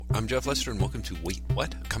I'm Jeff Lester, and welcome to Wait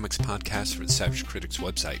What?, a comics podcast for the Savage Critics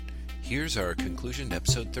website. Here's our conclusion to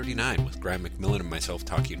episode 39, with Graham McMillan and myself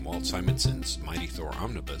talking Walt Simonson's Mighty Thor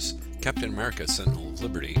Omnibus, Captain America Sentinel of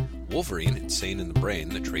Liberty, Wolverine Insane in the Brain,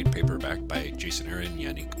 the trade paperback by Jason Aaron,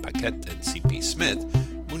 Yannick Paquette, and C.P. Smith,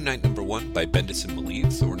 Moon Knight #1 by Bendis and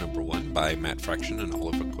Malieve, Thor #1 by Matt Fraction and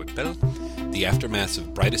Oliver Coipel, The Aftermath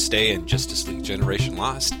of Brightest Day and Justice League Generation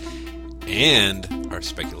Lost, and our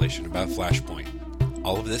speculation about Flashpoint.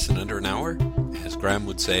 All of this in under an hour. As Graham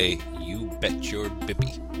would say, you bet your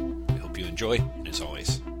bippy. We hope you enjoy, and as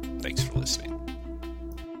always, thanks for listening.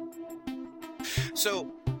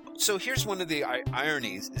 So here's one of the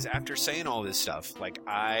ironies, is after saying all this stuff, like,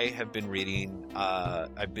 I have been reading,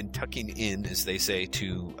 I've been tucking in, as they say,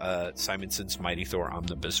 to Simonson's Mighty Thor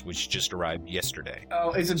Omnibus, which just arrived yesterday.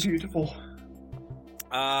 Oh, is it beautiful?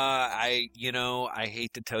 I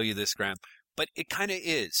hate to tell you this, Graham, but it kind of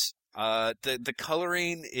is. The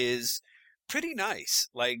coloring is pretty nice.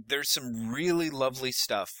 Like, there's some really lovely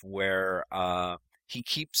stuff where he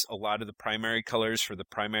keeps a lot of the primary colors for the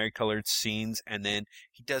primary colored scenes, and then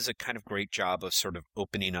he does a kind of great job of sort of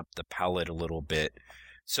opening up the palette a little bit.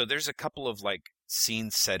 So there's a couple of, like,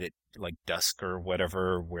 scenes set at, like, dusk or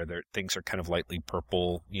whatever, where things are kind of lightly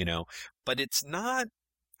purple, but it's not,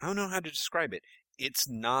 I don't know how to describe it. It's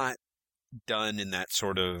not done in that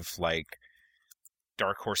sort of, like,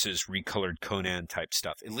 Dark Horse's recolored Conan type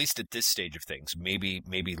stuff, at least at this stage of things. Maybe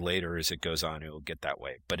later as it goes on, it will get that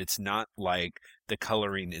way. But it's not like the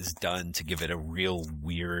coloring is done to give it a real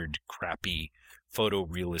weird, crappy,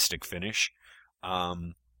 photorealistic finish.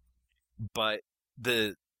 So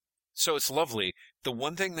it's lovely. The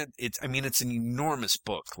one thing that it's an enormous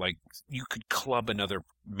book. Like, you could club another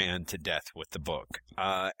man to death with the book.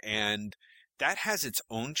 And that has its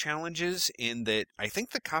own challenges in that I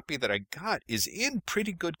think the copy that I got is in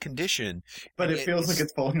pretty good condition. But it feels like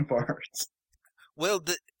it's falling apart. Well,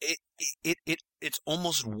 it's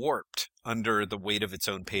almost warped under the weight of its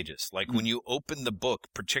own pages. Like, when you open the book,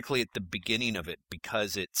 particularly at the beginning of it,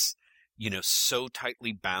 because it's, so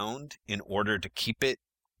tightly bound in order to keep it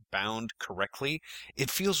bound correctly,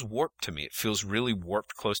 it feels warped to me. It feels really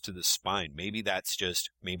warped close to the spine. Maybe I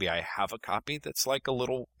have a copy that's like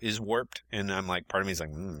is warped, and I'm like, part of me is like,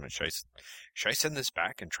 should I send this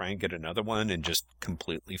back and try and get another one and just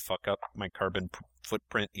completely fuck up my carbon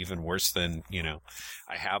footprint even worse than,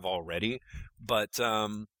 I have already? But,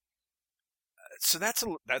 so that's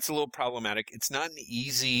a little problematic. It's not an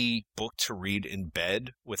easy book to read in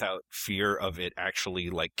bed without fear of it actually,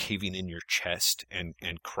 like, caving in your chest and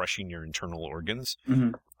crushing your internal organs.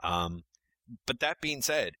 Mm-hmm. But that being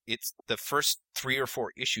said, it's the first 3 or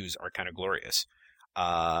 4 issues are kind of glorious.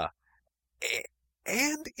 And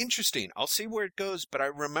interesting. I'll see where it goes, but I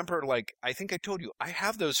remember, like, I think I told you, I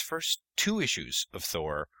have those first 2 issues of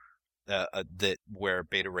Thor where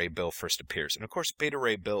Beta Ray Bill first appears. And of course, Beta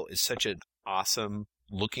Ray Bill is such an awesome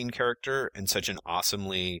looking character and such an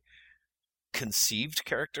awesomely conceived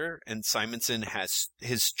character. And Simonson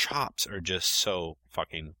his chops are just so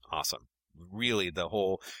fucking awesome. Really, the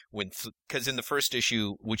whole, because in the first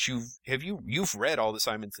issue, which you've read all the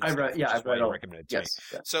Simonson I've stuff, read all. Recommended to Yes.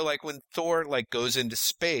 me. So, like, when Thor, like, goes into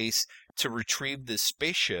space to retrieve this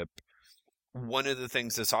spaceship, one of the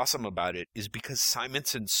things that's awesome about it is because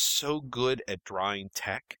Simonson's so good at drawing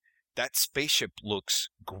tech, that spaceship looks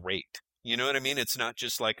great. You know what I mean? It's not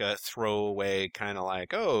just like a throwaway kind of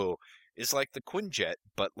like, it's like the Quinjet,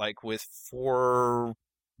 but like with 4,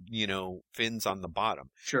 fins on the bottom.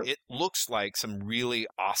 Sure. It looks like some really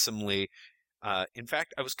awesomely, in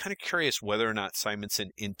fact, I was kind of curious whether or not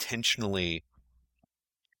Simonson intentionally,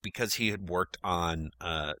 because he had worked on,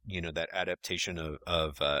 that adaptation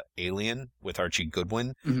of Alien with Archie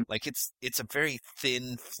Goodwin. Mm-hmm. Like, it's a very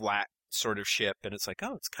thin, flat sort of ship, and it's like,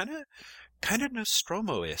 it's kind of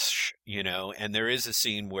Nostromo-ish, and there is a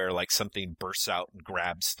scene where, like, something bursts out and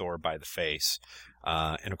grabs Thor by the face.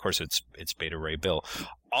 And of course it's Beta Ray Bill.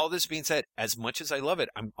 All this being said, as much as I love it,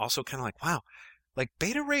 I'm also kind of like, wow, like,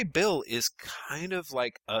 Beta Ray Bill is kind of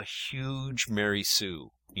like a huge Mary Sue.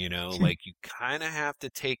 Like, you kind of have to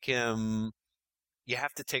take him. You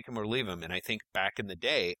have to take him or leave him. And I think back in the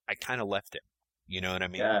day, I kind of left him. You know what I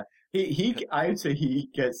mean? Yeah. I'd say he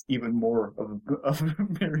gets even more of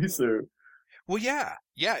Mary Sue. Well, yeah,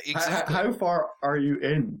 exactly. How far are you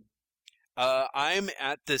in? I'm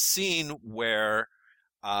at the scene where,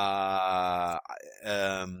 okay,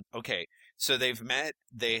 so they've met.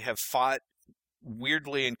 They have fought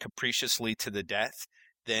weirdly and capriciously to the death.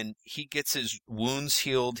 Then he gets his wounds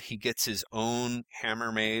healed. He gets his own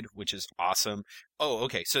hammer made, which is awesome. Oh,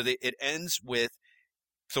 okay. So it ends with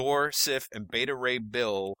Thor, Sif, and Beta Ray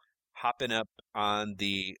Bill hopping up on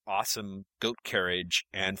the awesome goat carriage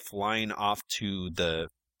and flying off to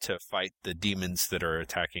fight the demons that are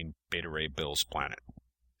attacking Beta Ray Bill's planet.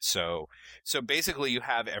 So basically you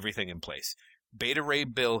have everything in place. Beta Ray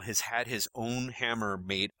Bill has had his own hammer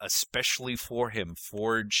made especially for him,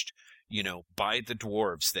 forged, by the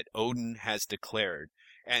dwarves that Odin has declared.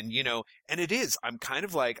 And, and it is, I'm kind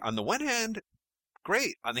of like, on the one hand,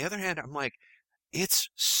 great. On the other hand, I'm like, it's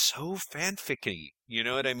so fanficky. You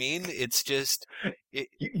know what I mean? It's just...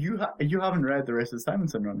 You haven't read the rest of the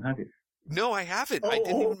Simonson run, have you? No, I haven't. I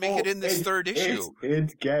didn't even make it in this third issue.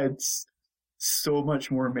 It gets so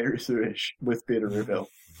much more Mary Sue-ish with Beta Ray Bill.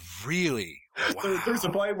 Really? Wow. There's a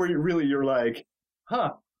point where you're like,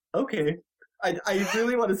 huh, okay. I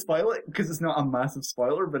really want to spoil it because it's not a massive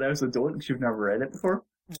spoiler, but I also don't because you've never read it before.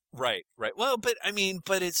 Right. Well, but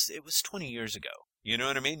it was 20 years ago. You know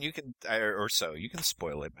what I mean? You can, or so. You can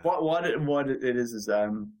spoil it. What it is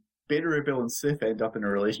Beta Ray Bill and Sif end up in a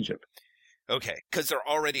relationship. Okay, because they're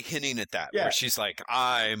already hinting at that. Yeah. Where she's like,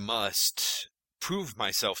 I must prove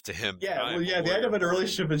myself to him. Yeah, they end up in a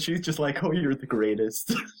relationship and she's just like, oh, you're the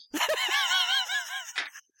greatest.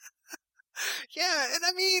 Yeah, and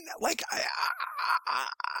I mean, like,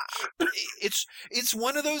 it's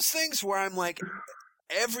one of those things where I'm like,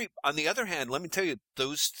 on the other hand, let me tell you,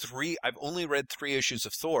 I've only read 3 issues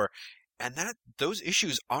of Thor, and those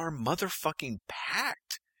issues are motherfucking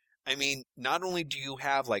packed. I mean, not only do you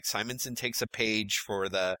have, like, Simonson takes a page for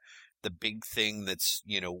the big thing that's,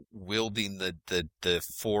 wielding the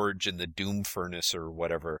forge and the doom furnace or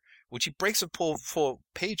whatever, which he breaks a full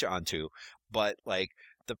page onto, but, like,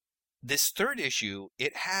 this third issue,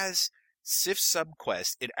 it has Sif's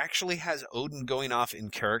subquest. It actually has Odin going off in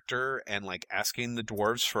character and like asking the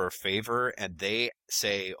dwarves for a favor, and they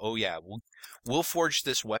say, "Oh yeah, we'll forge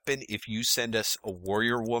this weapon if you send us a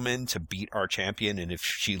warrior woman to beat our champion, and if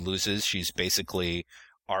she loses, she's basically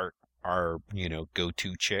our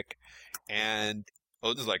go-to chick." And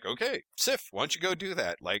Odin's like, "Okay, Sif, why don't you go do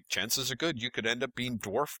that? Like, chances are good you could end up being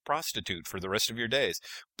dwarf prostitute for the rest of your days."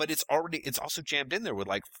 But it's also jammed in there with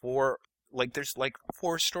there's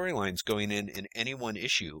 4 storylines going in any one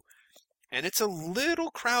issue. And it's a little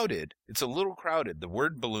crowded. The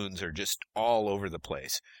word balloons are just all over the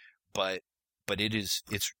place. But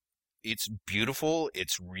it's beautiful.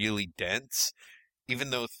 It's really dense. Even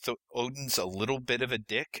though Odin's a little bit of a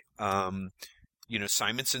dick,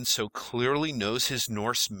 Simonson so clearly knows his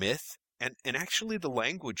Norse myth, and actually the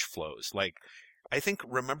language flows. Like, I think,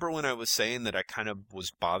 remember when I was saying that I kind of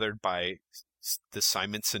was bothered by the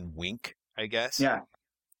Simonson wink, I guess? Yeah.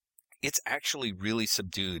 It's actually really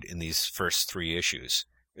subdued in these first 3 issues.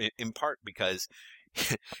 In part because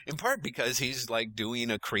he's like doing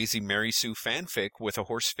a crazy Mary Sue fanfic with a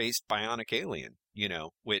horse-faced bionic alien,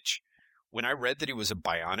 which... When I read that he was a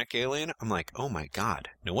bionic alien, I'm like, oh my God,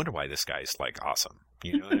 no wonder why this guy's like awesome.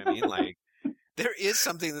 You know what I mean? Like, there is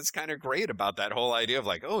something that's kind of great about that whole idea of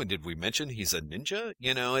like, oh, and did we mention he's a ninja?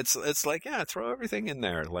 It's like, yeah, throw everything in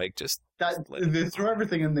there. Like, just throw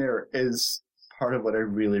everything in there is part of what I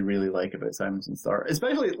really, really like about Simonson Star.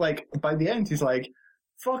 Especially like by the end, he's like,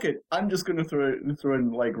 fuck it, I'm just going to throw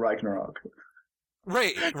in like Ragnarok.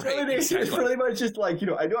 Right. Exactly. It's pretty much just like, I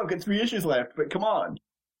know I've got 3 issues left, but come on.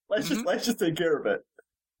 Let's just take care of it.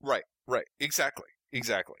 Right. Exactly.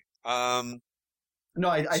 No,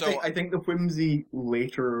 I think the whimsy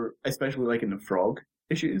later, especially like in the Frog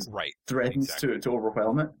issues, right, threatens to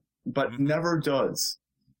overwhelm it, but never does.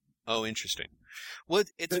 Oh, interesting. Well,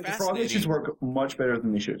 it's the Frog issues work much better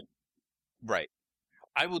than they should. Right.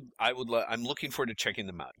 I'm looking forward to checking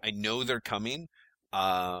them out. I know they're coming.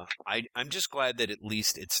 I'm just glad that at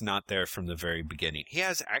least it's not there from the very beginning. He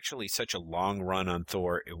has actually such a long run on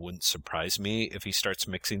Thor, it wouldn't surprise me if he starts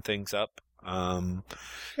mixing things up.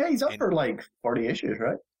 Yeah, he's up for like 40 issues,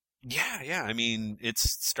 right? Yeah. I mean, it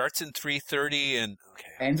starts in 330 and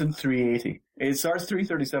ends in 380. It starts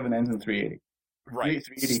 337, ends in 380. Right.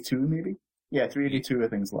 382 maybe? Yeah, 382 I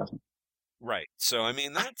think is the last one. Right. So I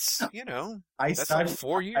mean, that's that's like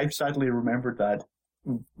 4 years. I sadly remembered that.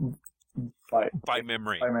 By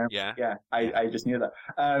memory. Yeah. Yeah, I just knew that.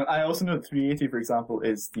 I also know that 380, for example,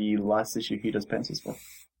 is the last issue he does pencils for.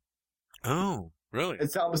 Oh, really?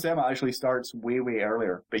 It's Al Buscema actually starts way, way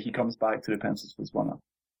earlier, but he comes back to the pencils for this one.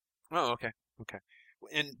 Oh, okay.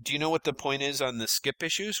 And do you know what the point is on the skip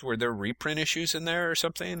issues? Were there reprint issues in there or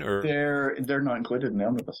something? Or they're not included in the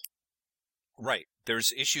omnibus. Right.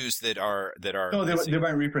 There's issues that are. No, they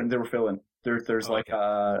weren't reprint. They were fill-in. There's like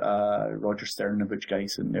Roger Stern and Butch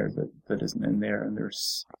Guice in there that isn't in there, and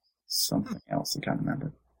there's something else I can't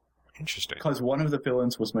remember. Interesting. Because one of the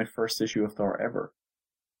fill-ins was my first issue of Thor ever.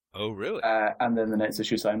 Oh, really? And then the next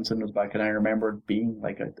issue, Simonson was back, and I remember being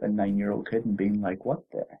like a 9-year-old kid and being like, "What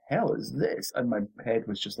the hell is this?" And my head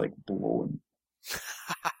was just like blown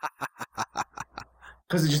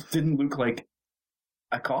because it just didn't look like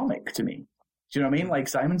a comic to me. Do you know what I mean? Like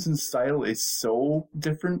Simonson's style is so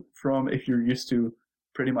different from if you're used to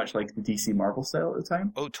pretty much like the DC Marvel style at the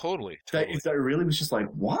time. Oh, totally. That really was just like,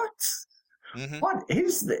 what? Mm-hmm. What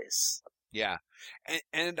is this? Yeah.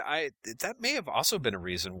 And that may have also been a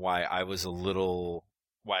reason why I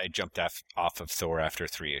jumped off of Thor after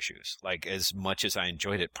 3 issues. Like, as much as I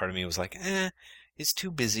enjoyed it, part of me was like, it's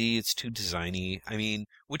too busy, it's too designy. I mean,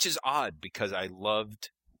 which is odd because I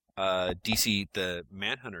loved DC, the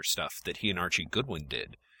Manhunter stuff that he and Archie Goodwin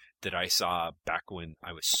did that I saw back when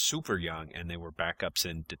I was super young and they were backups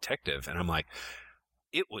in Detective. And I'm like,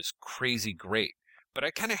 it was crazy great. But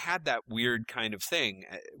I kind of had that weird kind of thing,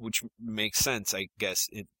 which makes sense, I guess,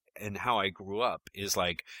 in how I grew up, is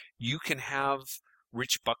like, you can have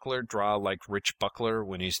Rich Buckler draw like Rich Buckler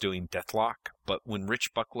when he's doing Deathlock, but when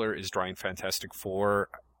Rich Buckler is drawing Fantastic Four,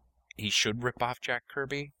 he should rip off Jack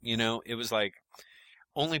Kirby. You know, it was like,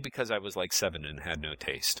 only because I was like 7 and had no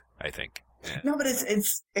taste, I think. Yeah. No, but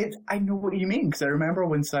it's I know what you mean, because I remember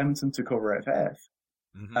when Simonson took over FF,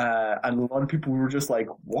 Mm-hmm. and a lot of people were just like,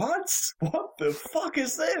 "What? What the fuck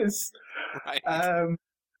is this?" Right.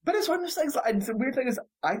 But it's one of those things. And the weird thing is,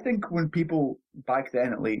 I think when people back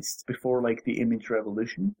then, at least before like the Image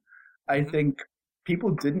Revolution, I think people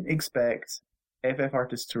didn't expect FF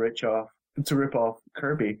artists to rip off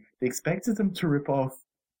Kirby. They expected them to rip off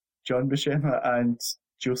John Buscema and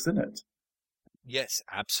Joe Sinnott. Yes,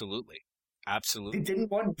 absolutely. Absolutely. They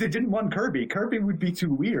didn't want Kirby. Kirby would be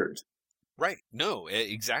too weird. Right. No,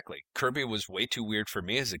 exactly. Kirby was way too weird for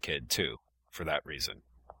me as a kid, too, for that reason.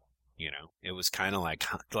 You know, it was kind of like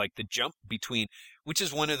the jump between, which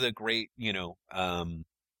is one of the great,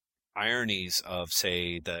 ironies of,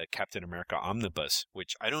 say, the Captain America Omnibus,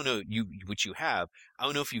 which I don't know, which you have. I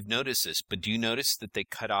don't know if you've noticed this, but do you notice that they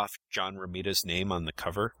cut off John Romita's name on the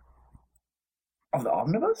cover? Of the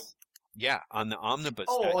Omnibus? Yeah, on the Omnibus.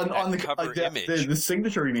 Oh, on the cover image. The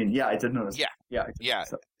signature, you mean? Yeah, I did notice. Yeah.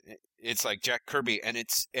 It's like Jack Kirby, and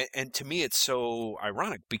to me, it's so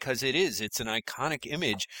ironic because it's an iconic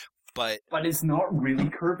image, but it's not really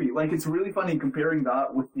Kirby. Like, it's really funny comparing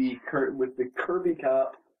that with the Kirby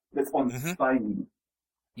cap that's on the spine.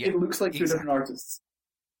 Yeah, it looks like two different artists.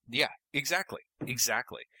 Yeah, exactly.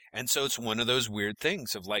 And so it's one of those weird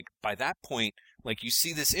things of like, by that point, like you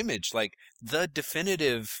see this image, like the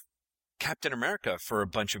definitive Captain America for a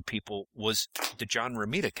bunch of people was the John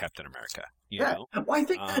Romita Captain America. You know? Well, I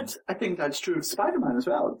think that's true of Spider-Man as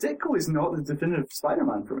well. Ditko is not the definitive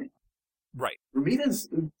Spider-Man for me. Right. Romita's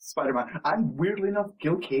Spider-Man, and weirdly enough,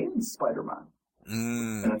 Gil Kane's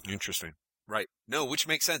Spider-Man. Interesting. Right. No, which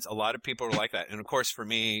makes sense. A lot of people are like that. And of course, for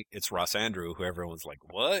me, it's Ross Andru, who everyone's like,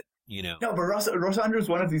 what? You know? No, but Ross Andru is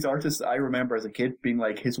one of these artists that I remember as a kid being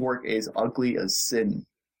like, his work is ugly as sin.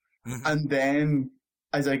 Mm-hmm. And then,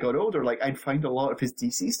 as I got older, like, I'd find a lot of his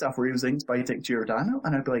DC stuff where he was inked by Dick Giordano,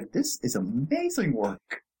 and I'd be like, this is amazing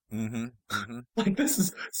work. Mm-hmm. Mm-hmm. Like, this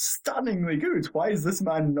is stunningly good. Why is this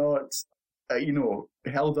man not,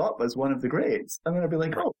 held up as one of the greats? And then I'd be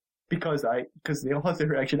like, oh, because they all had the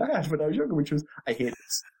reaction I had when I was younger, which was, I hate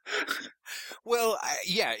this. Well,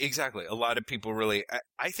 yeah, exactly. A lot of people really,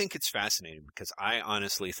 I think it's fascinating because I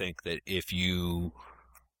honestly think that if you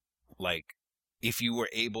were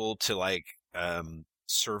able to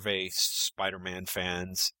survey Spider-Man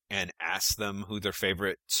fans and ask them who their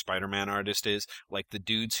favorite Spider-Man artist is, like the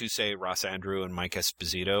dudes who say Ross Andru and Mike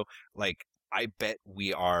Esposito, like, I bet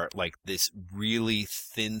we are like this really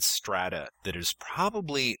thin strata that is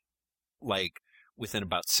probably like within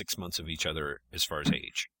about 6 months of each other as far as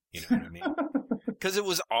age. You know what I mean? Because it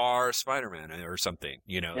was our Spider-Man or something,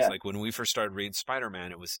 It's like when we first started reading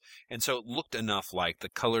Spider-Man, and so it looked enough like the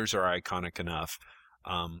colors are iconic enough.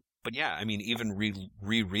 But yeah, I mean, even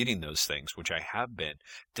rereading those things, which I have been,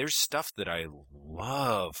 there's stuff that I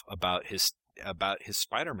love about his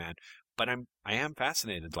Spider-Man, but I am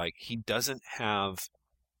fascinated. Like, he doesn't have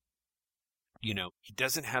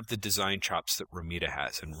the design chops that Romita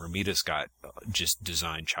has, and Romita's got just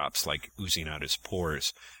design chops like oozing out his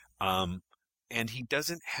pores. And he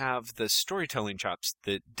doesn't have the storytelling chops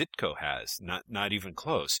that Ditko has, not even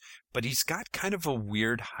close. But he's got kind of a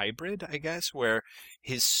weird hybrid, I guess, where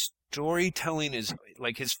his storytelling is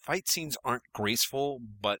like his fight scenes aren't graceful,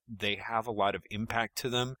 but they have a lot of impact to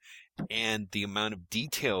them, and the amount of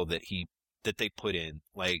detail that they put in,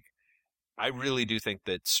 like, I really do think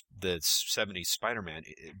that the 70s Spider-Man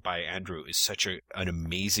by Andru is such an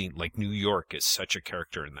amazing, like, New York is such a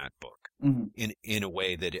character in that book. Mm-hmm. in a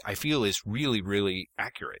way that I feel is really, really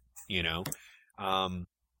accurate, you know?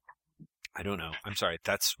 I don't know. I'm sorry.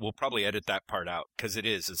 We'll probably edit that part out because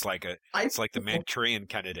it's like the Manchurian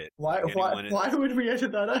candidate. Why would we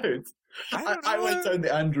edit that out? I don't know. I went down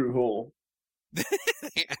the Andrew hole. The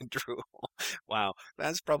Andrew hole. Wow.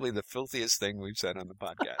 That's probably the filthiest thing we've said on the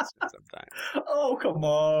podcast in some time. Oh, come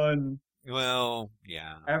on. Well,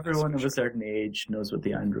 yeah. Everyone of a certain age knows what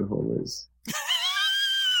the Andrew hole is.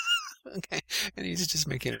 Okay. And he's just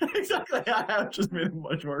making it. Exactly. I have just made it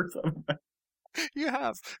much worse. You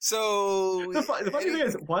have. So the funny thing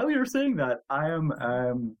is, while you're saying that, I've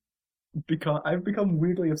become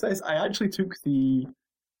weirdly obsessed. I actually took the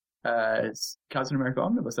Captain America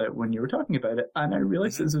Omnibus out when you were talking about it, and I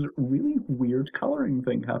realized there's a really weird coloring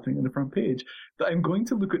thing happening on the front page that I'm going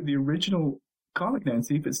to look at the original comic now and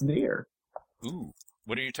see if it's there. Ooh,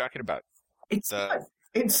 what are you talking about? It's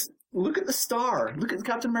look at the star. Look at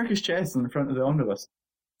Captain America's chest on the front of the omnibus.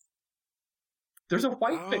 There's a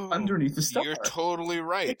white bit underneath the star. You're totally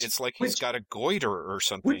right. It's like he's got a goiter or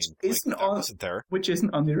something. Which isn't wasn't there. Which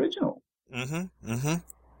isn't on the original.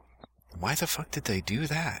 Why the fuck did they do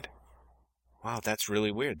that? Wow, that's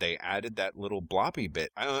really weird. They added that little blobby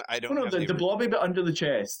bit. I don't know. The blobby bit under the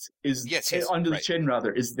chest is under the chin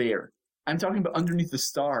rather is there. I'm talking about underneath the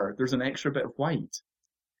star. There's an extra bit of white.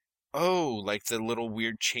 Oh, like the little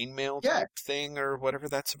weird chainmail type thing or whatever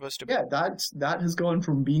that's supposed to be? Yeah, that has gone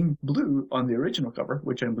from being blue on the original cover,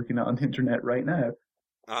 which I'm looking at on the internet right now,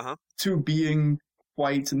 to being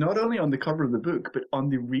white not only on the cover of the book, but on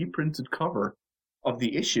the reprinted cover of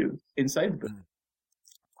the issue inside the book.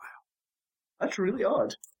 Wow. That's really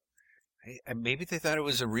odd. Maybe they thought it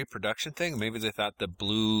was a reproduction thing. Maybe they thought the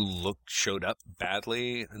blue look showed up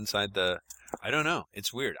badly inside the... I don't know.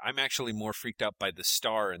 It's weird. I'm actually more freaked out by the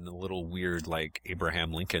star and the little weird, like,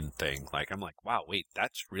 Abraham Lincoln thing. Like, I'm like, wow, wait,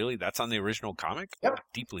 that's on the original comic? Yep. I'm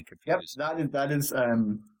deeply confused. Yep, that is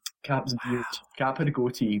Cap's beard. Cap had a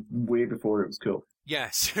goatee way before it was cool. Yeah,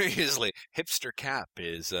 seriously. Hipster Cap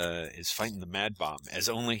is fighting the Mad Bomb as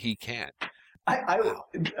only he can.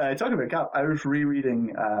 Talking about Cap, I was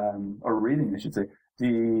reading, I should say,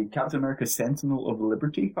 the Captain America Sentinel of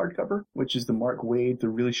Liberty hardcover, which is the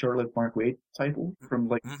really short-lived Mark Waid title from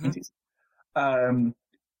like the 20s.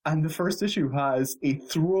 And the first issue has a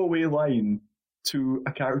throwaway line to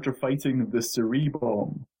a character fighting the Cerie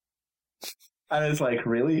Bomb. And it's like,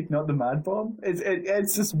 really? Not the Mad Bomb?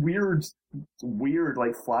 It's this weird,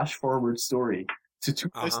 like, flash-forward story to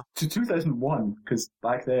 2001, because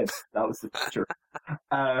back then, that was the picture.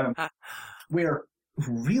 Where,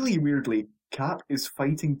 really weirdly, Cap is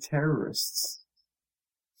fighting terrorists.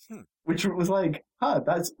 Which was like,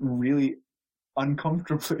 that's really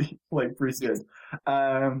uncomfortably, like, pretty good.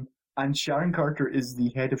 And Sharon Carter is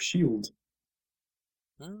the head of S.H.I.E.L.D.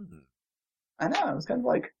 I know, I was kind of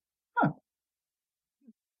like,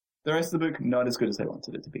 The rest of the book, not as good as I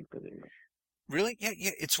wanted it to be, but there you go. Really? Yeah.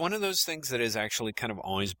 It's one of those things that has actually kind of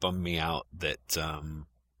always bummed me out that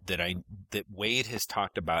Waid has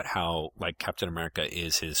talked about how, like, Captain America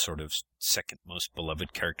is his sort of second most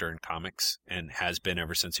beloved character in comics and has been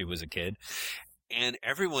ever since he was a kid. And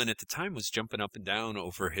everyone at the time was jumping up and down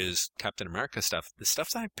over his Captain America stuff. The stuff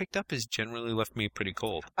that I picked up has generally left me pretty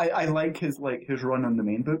cold. I like his run on the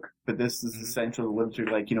main book, but this is essentially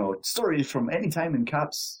literally like, stories from any time in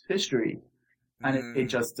Cap's history. And it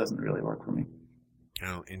just doesn't really work for me.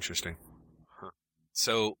 Oh, interesting. Huh.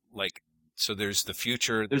 So there's the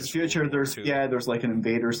future. There's future. There's like an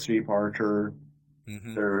Invaders 3-parter.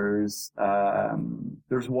 Mm-hmm.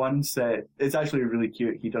 There's one set. It's actually really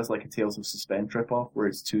cute. He does like a Tales of Suspense ripoff where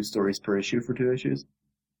it's 2 stories per issue for 2 issues.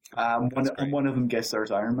 One of them guest stars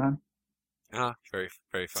Iron Man. Ah, very,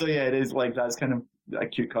 very fun. So yeah, it is like, that's kind of a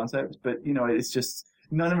cute concept, but it's just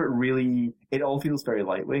none of it really. It all feels very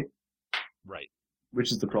lightweight. Right.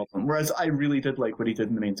 Which is the problem. Whereas I really did like what he did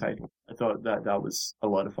in the main title. I thought that was a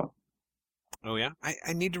lot of fun. Oh yeah?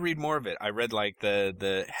 I need to read more of it. I read like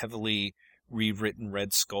the heavily rewritten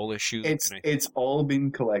Red Skull issue. It's all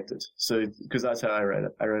been collected. So, because that's how I read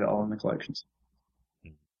it. I read it all in the collections.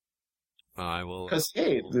 I will. Because,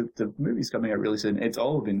 hey, the movie's coming out really soon. It's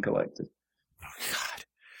all been collected. Oh, God.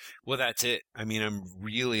 Well, that's it. I mean, I'm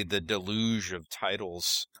really the deluge of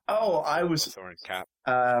titles. Oh, I was. Thor and Cap.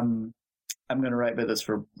 I'm going to write about this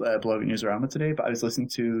for Blogging Newsarama today, but I was listening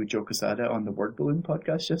to Joe Quesada on the Word Balloon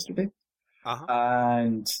podcast yesterday.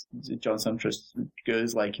 And John Suntress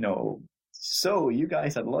goes like, so you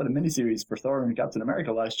guys had a lot of miniseries for Thor and Captain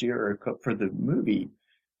America last year, or for the movie.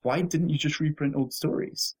 Why didn't you just reprint old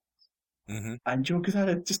stories? Mm-hmm. And Joe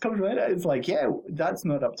Quesada just comes right out. It's like, yeah, that's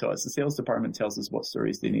not up to us. The sales department tells us what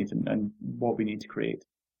stories they need and what we need to create.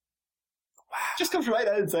 Just comes right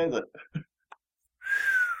out and says it.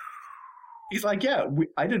 He's like, yeah,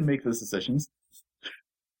 I didn't make those decisions.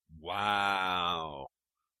 Wow.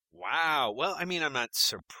 Well, I mean, I'm not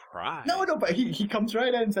surprised. No, but he comes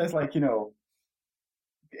right out and says, like,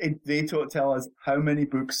 they tell us how many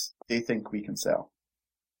books they think we can sell.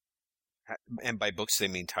 And by books, they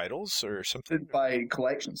mean titles or something? By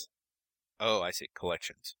collections. Oh, I see.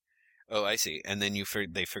 Collections. Oh, I see. And then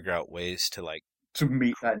they figure out ways to, like... To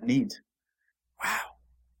meet that need. Wow.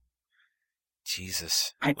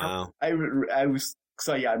 Jesus. I know. Wow. I was...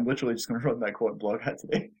 So, yeah, I'm literally just going to run that quote blog out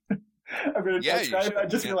today. I'm going to transcribe it and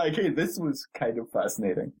just be like, hey, this was kind of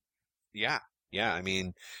fascinating. Yeah. I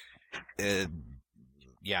mean...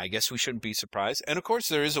 I guess we shouldn't be surprised. And of course,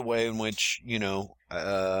 there is a way in which,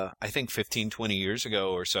 I think 15, 20 years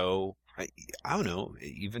ago or so, I don't know,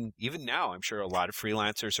 even now, I'm sure a lot of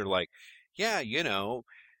freelancers are like, yeah,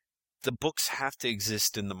 the books have to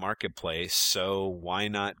exist in the marketplace, so why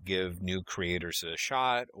not give new creators a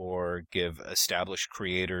shot, or give established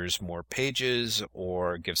creators more pages,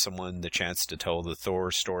 or give someone the chance to tell the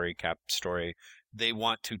Thor story, Cap story they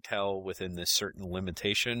want to tell within this certain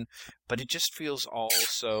limitation, but it just feels all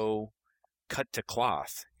so cut to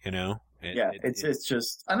cloth, It's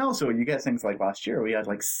just, and also you get things like last year, we had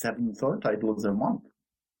like 7 Thor titles in a month.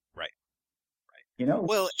 Right.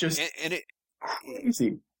 Well, it's just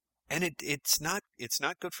crazy. And it's not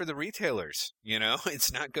good for the retailers,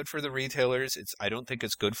 It's not good for the retailers. I don't think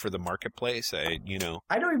it's good for the marketplace. I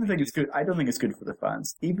don't even think it's good. I don't think it's good for the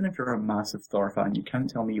fans. Even if you're a massive Thor fan, you can't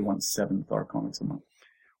tell me you want 7 Thor comics a month.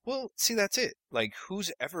 Well, see, that's it. Like, who's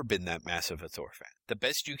ever been that massive a Thor fan? The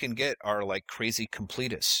best you can get are like crazy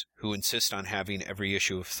completists who insist on having every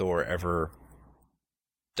issue of Thor ever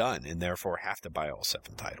done, and therefore have to buy all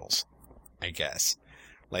 7 titles, I guess.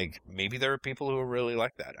 Like, maybe there are people who are really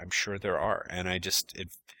like that. I'm sure there are. And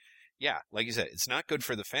like you said, it's not good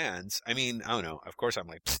for the fans. I mean, I don't know. Of course, I'm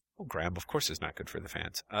like, oh, Graham, of course it's not good for the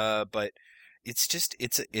fans. But it's just,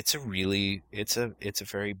 it's a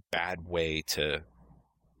very bad way to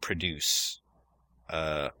produce,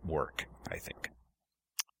 work, I think.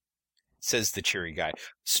 Says the cheery guy.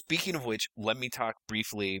 Speaking of which, let me talk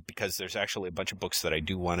briefly, because there's actually a bunch of books that I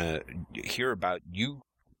do want to hear about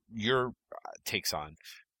your takes on,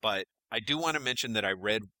 but I do want to mention that I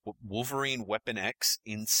read Wolverine Weapon X,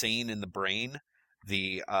 Insane in the Brain,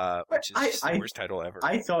 which is the worst title ever.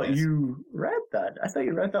 I thought you read that. I thought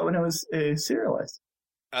you read that when it was serialized.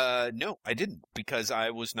 No, I didn't, because I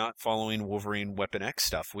was not following Wolverine Weapon X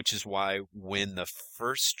stuff, which is why when the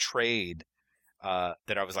first trade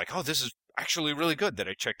that I was like, oh, this is actually really good, that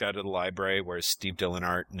I checked out of the library, where it's Steve Dillon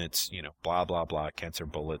art, and it's, blah, blah, blah, cancer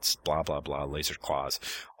bullets, blah, blah, blah, laser claws.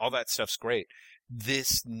 All that stuff's great.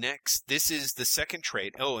 This is the second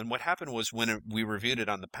trade. Oh, and what happened was when we reviewed it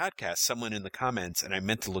on the podcast, someone in the comments, and I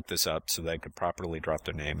meant to look this up so that I could properly drop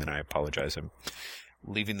their name, and I apologize, I'm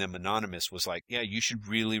leaving them anonymous, was like, yeah, you should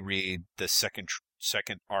really read the second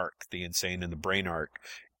arc, the Insane in the Brain arc.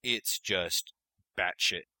 It's just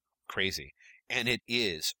batshit crazy. And it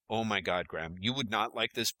is. Oh my God, Graham. You would not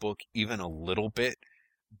like this book even a little bit,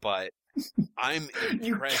 but I'm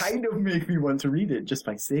impressed. You kind of make me want to read it just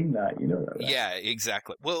by saying that, that. Right? Yeah,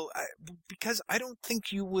 exactly. Well, because I don't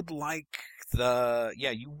think you would like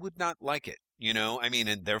you would not like it, I mean,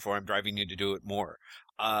 and therefore I'm driving you to do it more.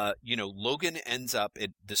 Logan ends up,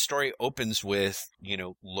 the story opens with,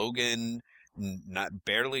 Logan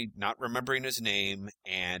not remembering his name,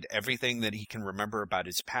 and everything that he can remember about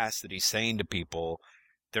his past that he's saying to people,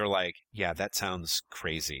 they're like, yeah, that sounds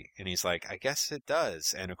crazy. And he's like, I guess it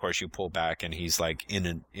does. And of course you pull back and he's like in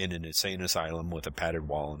an insane asylum with a padded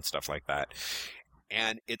wall and stuff like that.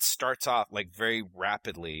 And it starts off like very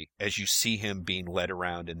rapidly as you see him being led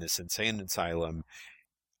around in this insane asylum.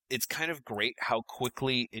 It's kind of great how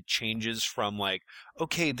quickly it changes from like,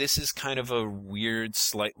 okay, this is kind of a weird,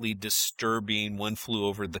 slightly disturbing One Flew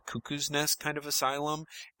Over the Cuckoo's Nest kind of asylum,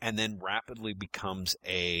 and then rapidly becomes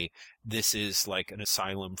this is like an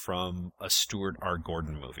asylum from a Stuart R.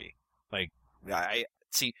 Gordon movie. Like,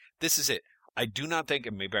 this is it. I do not think,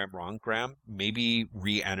 and maybe I'm wrong, Graham, maybe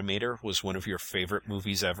Reanimator was one of your favorite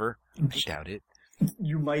movies ever. I doubt it.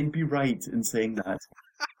 You might be right in saying that.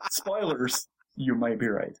 Spoilers. You might be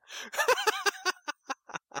right.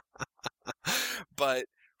 But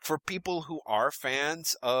for people who are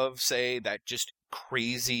fans of, say, that just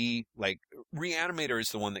crazy, like, Reanimator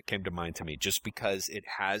is the one that came to mind to me, just because it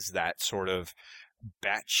has that sort of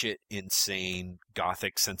batshit insane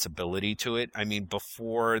gothic sensibility to it. I mean,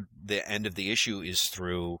 before the end of the issue is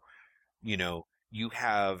through, you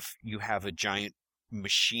have a giant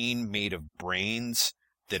machine made of brains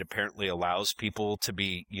that apparently allows people to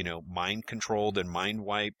be, you know, mind controlled and mind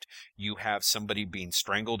wiped. You have somebody being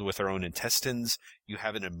strangled with their own intestines. You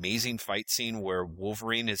have an amazing fight scene where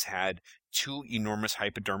Wolverine has had 2 enormous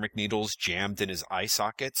hypodermic needles jammed in his eye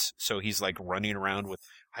sockets. So he's like running around with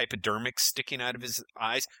hypodermics sticking out of his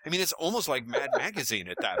eyes. I mean, it's almost like Mad Magazine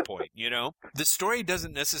at that point, you know? The story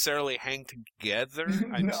doesn't necessarily hang together.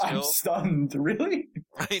 I'm stunned. Really?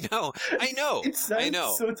 I know. It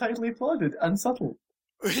sounds so tightly plotted and subtle.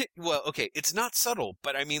 Well, okay, it's not subtle,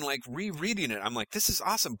 but I mean, like, rereading it, I'm like, this is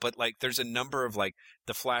awesome, but, like, there's a number of, like,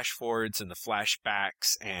 the flash forwards and the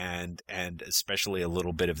flashbacks and especially a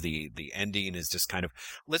little bit of the ending is just kind of,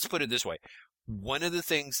 let's put it this way. One of the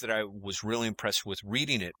things that I was really impressed with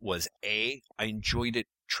reading it was A, I enjoyed it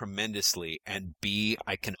tremendously, and B,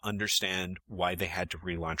 I can understand why they had to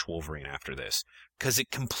relaunch Wolverine after this. 'Cause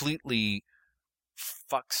it completely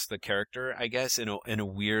fucks the character, I guess, in a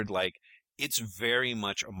weird, like, it's very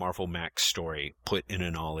much a Marvel Max story put in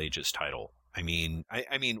an all ages title. I mean,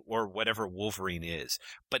 or whatever Wolverine is,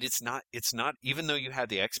 but it's not, even though you had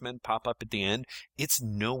the X-Men pop up at the end, it's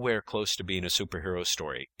nowhere close to being a superhero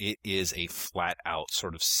story. It is a flat out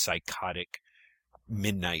sort of psychotic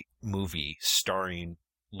midnight movie starring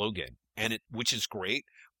Logan, which is great,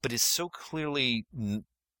 but is so clearly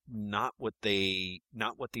not what the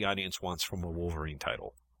audience wants from a Wolverine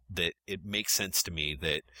title, that it makes sense to me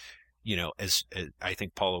that, you know, as I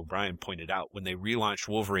think Paul O'Brien pointed out, when they relaunched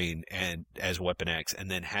Wolverine and as Weapon X and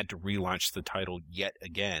then had to relaunch the title yet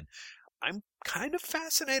again, I'm kind of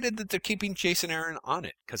fascinated that they're keeping Jason Aaron on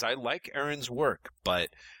it, because I like Aaron's work, but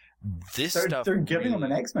they're giving him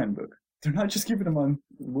an X-Men book. They're not just giving him on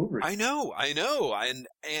Wolverine. I know.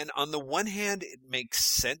 And on the one hand, it makes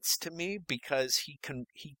sense to me because he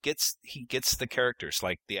gets the characters.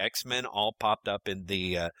 Like the X-Men all popped up in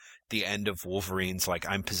the end of Wolverine's, like,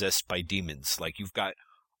 I'm possessed by demons. Like, you've got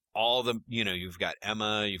all the, you know, you've got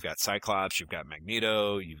Emma, you've got Cyclops, you've got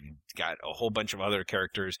Magneto, you've got a whole bunch of other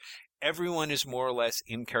characters. Everyone is more or less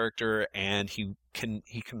in character, and he can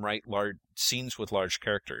write large scenes with large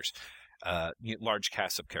characters. Large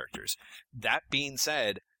cast of characters. That being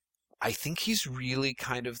said, I think he's really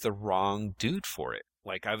kind of the wrong dude for it.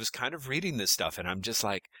 Like, I was kind of reading this stuff and I'm just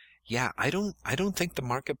like, yeah, I don't think the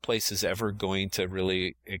marketplace is ever going to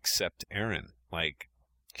really accept Aaron. Like,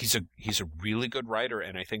 he's a really good writer,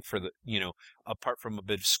 and I think for the, you know, apart from a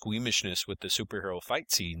bit of squeamishness with the superhero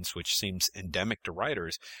fight scenes, which seems endemic to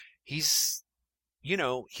writers, he's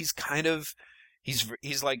kind of,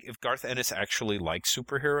 he's like, if Garth Ennis actually likes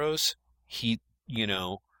superheroes,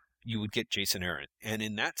 you would get Jason Aaron. And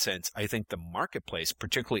in that sense, I think the marketplace,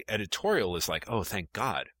 particularly editorial, is like, oh, thank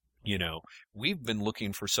God. You know, we've been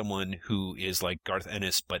looking for someone who is like Garth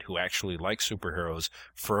Ennis, but who actually likes superheroes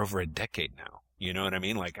for over a decade now. You know what I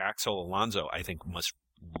mean? Like Axel Alonso, I think, must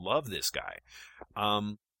love this guy.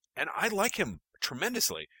 And I like him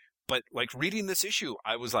tremendously. But like reading this issue,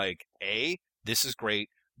 I was like, A, this is great.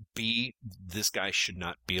 B, this guy should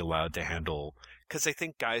not be allowed to handle, because I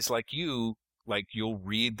think guys like you, like, you'll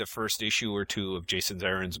read the first issue or two of Jason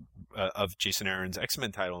Aaron's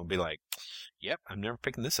X-Men title and be like, yep, I'm never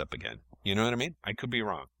picking this up again. You know what I mean? I could be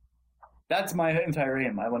wrong. That's my entire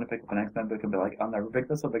aim. I want to pick up an X-Men book and be like, I'll never pick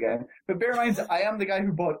this up again. But bear in mind, I am the guy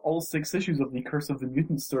who bought all 6 issues of the Curse of the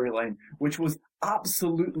Mutant storyline, which was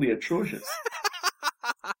absolutely atrocious.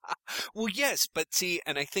 Well, yes, but see,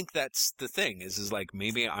 and I think that's the thing, is like,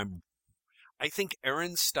 maybe I think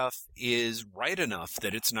Aaron's stuff is right enough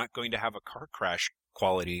that it's not going to have a car crash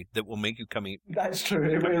quality that will make you come eat. That's true.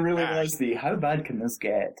 It really was how bad can this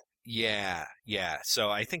get? Yeah. So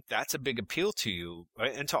I think that's a big appeal to you,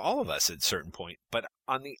 right? And to all of us at a certain point. But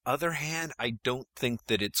on the other hand, I don't think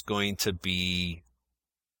that it's going to be.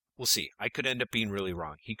 We'll see. I could end up being really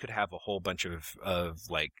wrong. He could have a whole bunch of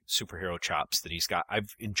like superhero chops that he's got.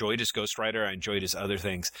 I've enjoyed his Ghost Rider. I enjoyed his other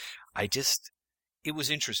things. It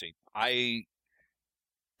was interesting.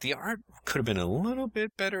 The art could have been a little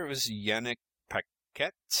bit better. It was Yannick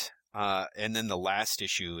Paquette. And then the last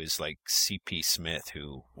issue is like C.P. Smith,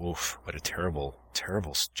 who, oof, what a terrible,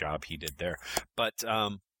 terrible job he did there. But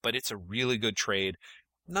it's a really good trade.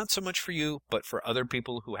 Not so much for you, but for other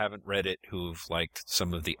people who haven't read it, who've liked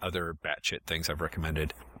some of the other batshit things I've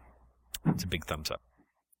recommended. It's a big thumbs up.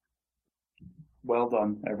 Well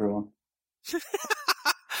done, everyone.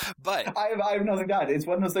 But I have nothing to add. It's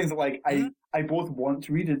one of those things that, like, I both want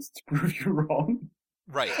to read it to prove you wrong.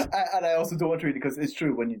 Right. And I also don't want to read it because it's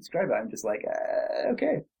true. When you describe it, I'm just like,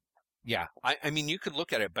 okay. Yeah. I mean, you could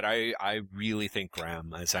look at it, but I really think,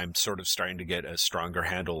 Graham, as I'm sort of starting to get a stronger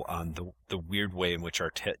handle on the weird way in which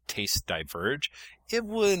our tastes diverge, it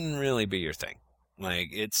wouldn't really be your thing. Like,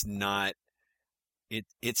 it's not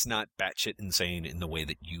it's not batshit insane in the way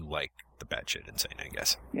that you like the batshit insane, I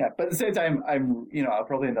guess. Yeah, but at the same time, I'll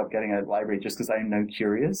probably end up getting a library just because I'm now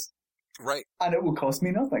curious. Right. And it will cost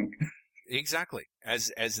me nothing. Exactly,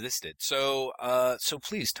 as this did. So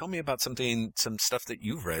please tell me about some stuff that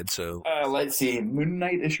you've read. So let's see, Moon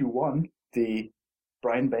Knight issue 1, the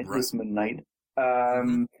Brian Bendis Moon Knight,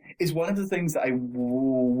 is one of the things that I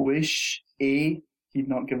wish he'd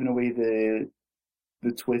not given away the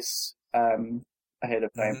twists ahead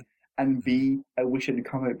of time, and B, I wish it had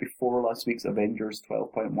come out before last week's Avengers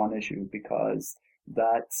 12.1 issue, because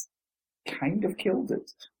that kind of killed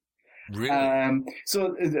it. Really?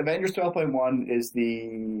 So Avengers 12.1 is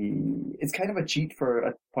it's kind of a cheat for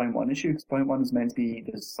a 0.1 issue, because 0.1 is meant to be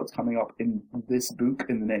what's coming up in this book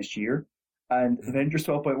in the next year. And Avengers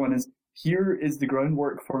 12.1 is, here is the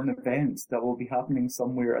groundwork for an event that will be happening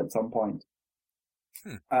somewhere at some point.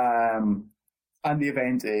 And the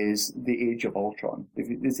event is the Age of Ultron.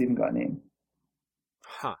 It's even got a name.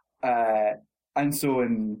 Huh. And so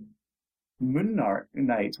in Moon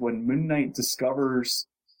Knight, when Moon Knight discovers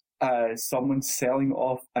someone selling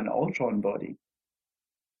off an Ultron body,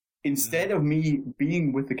 instead of me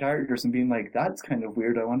being with the characters and being like, that's kind of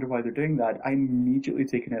weird, I wonder why they're doing that, I'm immediately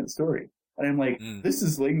taking out the story. And I'm like, this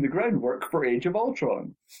is laying the groundwork for Age of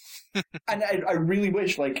Ultron. And I really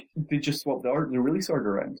wish, like, they just swapped the release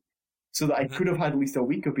order around, so that I could have had at least a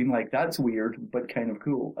week of being like, that's weird, but kind of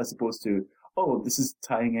cool, as opposed to, oh, this is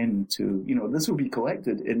tying into, this will be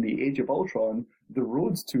collected in the Age of Ultron, the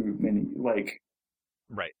Roads to mini, like,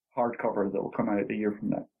 right, hardcover that will come out a year from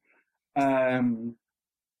now.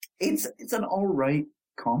 It's an alright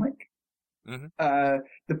comic. The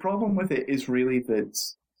problem with it is really that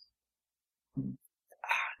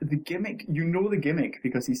the gimmick, the gimmick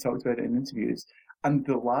because he's talked about it in interviews, and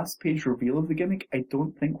the last page reveal of the gimmick I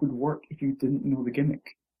don't think would work if you didn't know the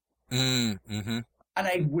gimmick. And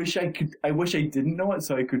I wish I didn't know it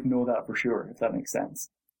so I could know that for sure, if that makes sense.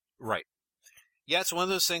 Right. Yeah, it's one of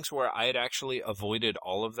those things where I had actually avoided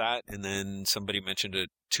all of that, and then somebody mentioned it,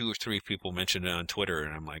 2 or 3 people mentioned it on Twitter,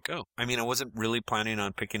 and I'm like, oh. I mean, I wasn't really planning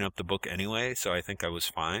on picking up the book anyway, so I think I was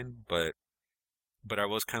fine, but I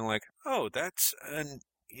was kind of like, oh, that's an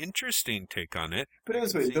interesting take on it. But it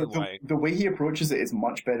was the way he approaches it is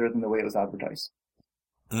much better than the way it was advertised.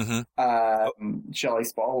 Shall I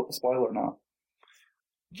spoil or not?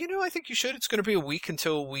 I think you should. It's going to be a week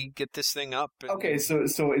until we get this thing up. Okay,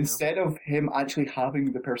 so instead of him actually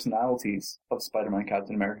having the personalities of Spider-Man,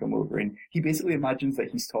 Captain America, and Wolverine, he basically imagines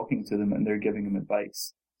that he's talking to them and they're giving him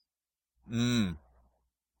advice.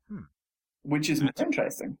 Which is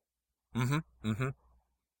interesting.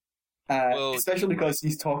 Especially because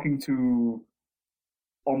he's talking to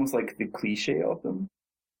almost like the cliche of them.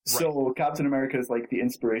 Right. So Captain America is like the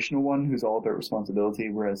inspirational one who's all about responsibility,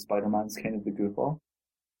 whereas Spider-Man's kind of the goofball.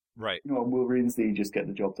 Right. Wolverine's the just get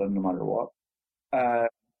the job done no matter what.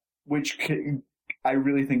 Which I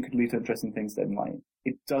really think could lead to interesting things down the line.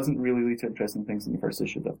 It doesn't really lead to interesting things in the first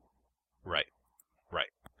issue, though. Right.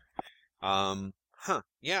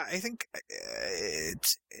 Yeah, I think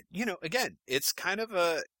it's, again, it's kind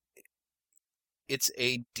of it's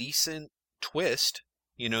a decent twist.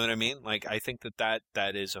 You know what I mean? Like, I think that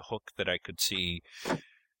is a hook that I could see.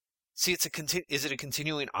 See, is it a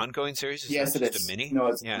continuing, ongoing series? Yes, it is. Just a mini? No,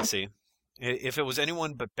 it's yeah. See, if it was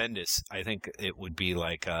anyone but Bendis, I think it would be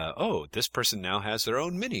like, oh, this person now has their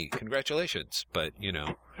own mini. Congratulations! But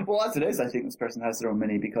well, as it is, I think this person has their own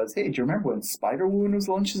mini because, hey, do you remember when Spider-Woman was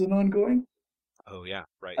launched as an ongoing? Oh yeah,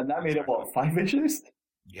 right. And that made it 5 issues?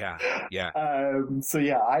 Yeah. So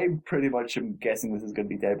yeah, I pretty much am guessing this is going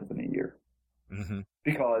to be dead within a year.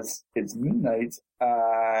 Because it's Moon Knight,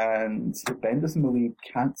 and Bendis and Malieb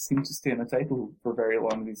can't seem to stay on a title for very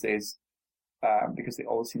long these days, because they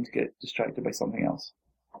always seem to get distracted by something else.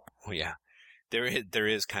 Oh yeah, there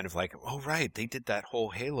is kind of like, oh right, they did that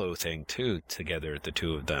whole Halo thing too together, the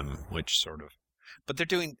two of them, which sort of. But they're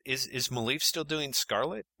doing is Malieb still doing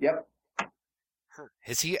Scarlet? Yep. Huh.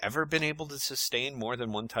 Has he ever been able to sustain more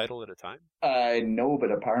than one title at a time? No, but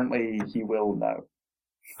apparently he will now.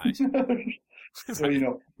 I see.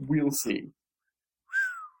 So, we'll see.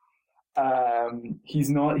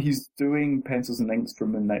 He's doing pencils and inks for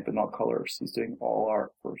Moon Knight, but not colors. He's doing all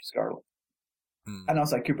art for Scarlet. And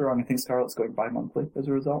also, I could be wrong, I think Scarlet's going bi-monthly as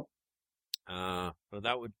a result. Well,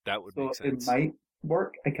 that would so make sense. It might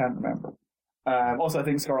work, I can't remember. Also, I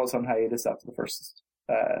think Scarlet's on hiatus after the first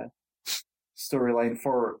storyline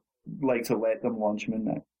for, to let them launch Moon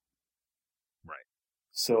Knight. Right.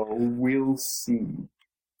 So, we'll see.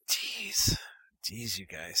 Jeez, you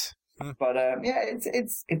guys. But yeah,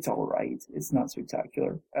 it's all right. It's not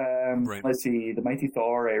spectacular. Right. Let's see, The Mighty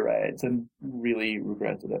Thor I read and really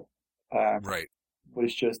regretted it. Right.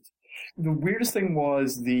 Was just the weirdest thing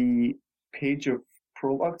was the page of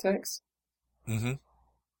prologue text Mm-hmm.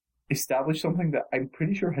 established something that I'm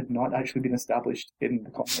pretty sure had not actually been established in the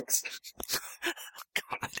comics.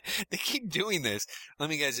 God, they keep doing this. Let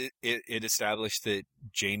me guess, it established that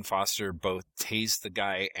Jane Foster both tased the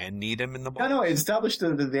guy and kneed him in the balls? No, it established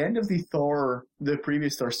that at the end of the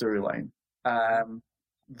previous Thor storyline,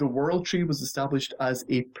 the World Tree was established as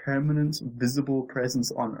a permanent, visible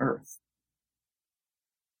presence on Earth.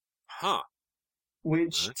 Huh.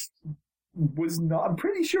 Which That's- was not, I'm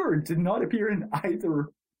pretty sure, did not appear in either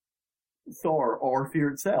Thor or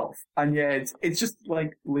Fear itself. And yet, it's just,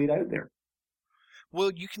 like, laid out there. Well,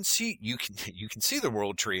 you can see the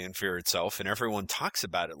World Tree in Fear itself, and everyone talks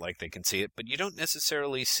about it like they can see it, but you don't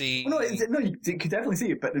necessarily see. Well, no, you could definitely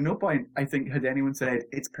see it, but at no point, I think, had anyone said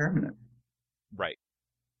it's permanent. Right.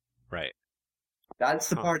 Right. That's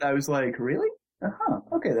the part I was like, really?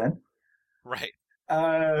 Okay then. Right.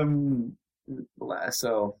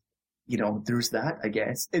 So, there's that, I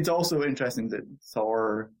guess. It's also interesting that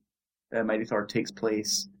Mighty Thor takes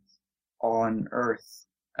place on Earth,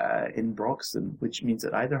 in Broxton, which means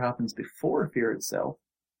it either happens before Fear itself,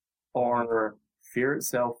 or Fear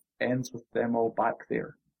itself ends with them all back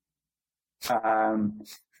there.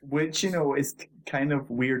 Which, is kind of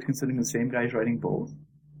weird considering the same guy's writing both.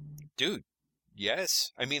 Dude.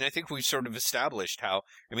 Yes. I mean, I think we've sort of established how,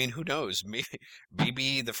 who knows?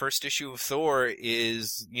 Maybe the first issue of Thor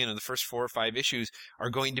is, the first 4 or 5 issues are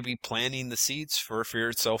going to be planting the seeds for Fear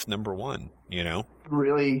itself #1,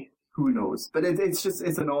 Really, who knows? But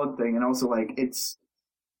it's an odd thing, and also, like, it's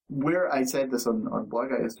where I said this on Blog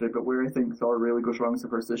Guy yesterday, but where I think Thor really goes wrong is the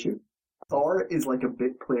first issue. Thor is like a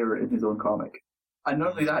bit player in his own comic. And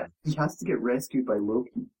not only that, he has to get rescued by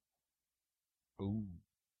Loki. Ooh.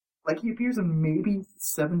 Like, he appears in maybe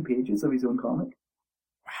 7 pages of his own comic.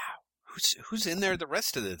 Wow. Who's in there the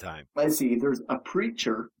rest of the time? Let's see, there's a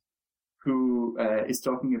preacher who is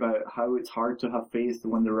talking about how it's hard to have faith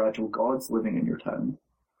when there are actual gods living in your town.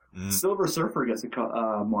 Silver Surfer gets a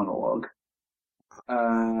monologue.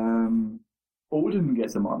 Odin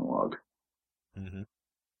gets a monologue. Mm-hmm.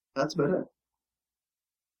 That's about it.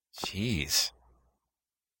 Jeez.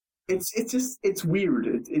 It's weird.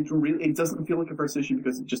 It doesn't feel like a first issue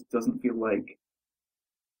because it just doesn't feel like.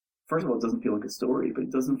 First of all, it doesn't feel like a story, but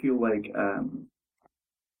it doesn't feel like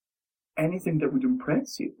anything that would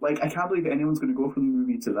impress you. Like, I can't believe anyone's going to go from the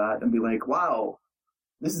movie to that and be like, "Wow,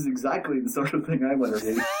 this is exactly the sort of thing I want to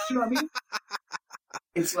read." Do you know what I mean?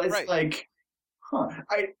 It's Right. like,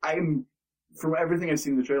 I'm from everything I've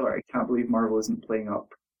seen in the trailer, I can't believe Marvel isn't playing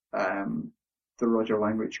up the Roger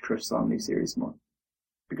Langridge Chris Samney series more.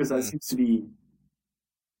 Because that seems to be,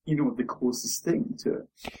 the closest thing to it.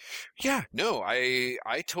 Yeah, no, I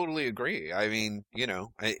totally agree.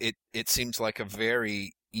 It seems like a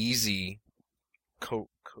very easy,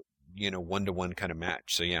 one-to-one kind of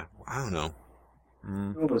match. So yeah, I don't know.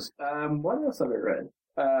 What else have I read?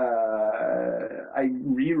 I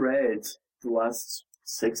reread the last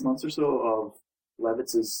 6 months or so of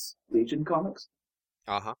Levitz's Legion comics.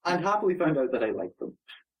 Uh-huh. And happily found out that I liked them.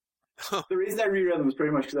 The reason I reread them was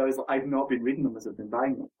pretty much because I've not been reading them as I've been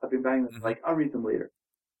buying them. I've been buying them like, I'll read them later.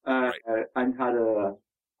 Right. And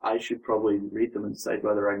I should probably read them and decide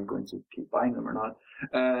whether I'm going to keep buying them or not.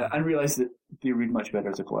 And realized that they read much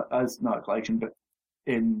better as not a collection, but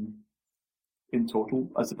in total,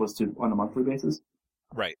 as opposed to on a monthly basis.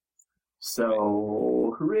 Right.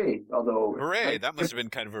 So, hooray. Although... Hooray, that must have been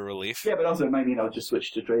kind of a relief. Yeah, but also it might mean I'll just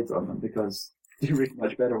switch to trades on them because they read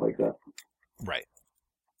much better like that. Right.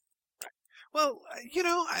 Well,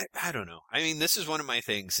 I don't know. This is one of my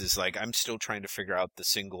things is like, I'm still trying to figure out the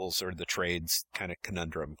singles or the trades kind of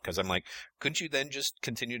conundrum. Because I'm like, couldn't you then just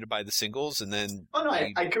continue to buy the singles and then... Oh, no,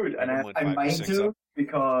 I could. And I might do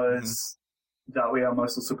because that way I'm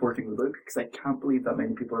also supporting the book because I can't believe that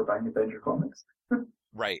many people are buying Avenger comics.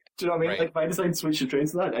 Right. Do you know what I mean? Right. Like, if I decide to switch to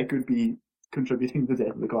trades to that, I could be contributing to the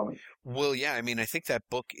death of the comic. Well, yeah, I think that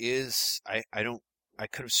book is... I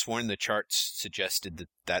could have sworn the charts suggested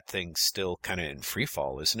that thing's still kind of in free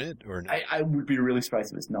fall, isn't it? Or not? I would be really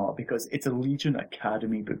surprised if it's not, because it's a Legion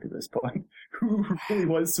Academy book at this point. Who really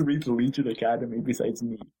wants to read the Legion Academy besides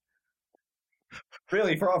me?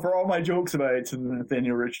 Really, for all my jokes about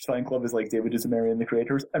Nathaniel Richards Fan Club is like David Ismary and the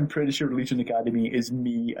creators, I'm pretty sure Legion Academy is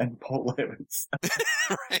me and Paul Evans.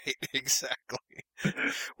 Right, exactly.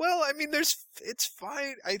 Well, it's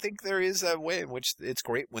fine. I think there is a way in which it's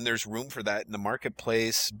great when there's room for that in the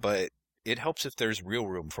marketplace, but it helps if there's real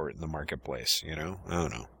room for it in the marketplace, I don't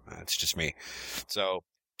know. It's just me. So,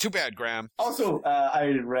 too bad, Graham. Also,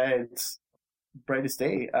 I read Brightest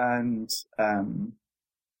Day and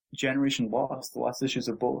Generation Lost, the last issues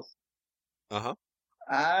of both. Uh-huh.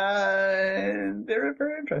 They're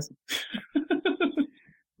very interesting.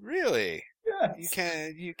 Really?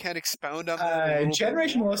 Yes. You can't expound on that.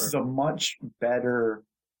 Generation Lost is a much better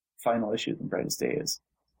final issue than Brightest Day is.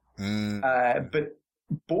 But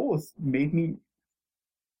both made me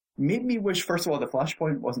wish, first of all, the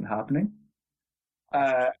Flashpoint wasn't happening.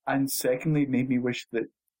 And secondly, made me wish that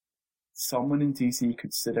someone in DC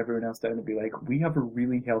could sit everyone else down and be like, we have a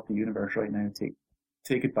really healthy universe right now,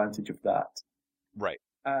 take advantage of that. Right.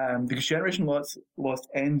 Because Generation Lost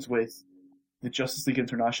ends with the Justice League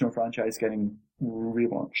International franchise getting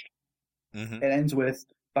relaunched. Mm-hmm. It ends with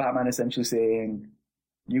Batman essentially saying,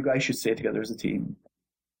 you guys should stay together as a team.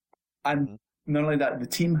 And not only that, the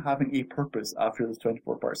team having a purpose after this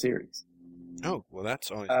 24-part series. Oh, well,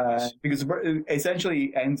 that's always nice. Because it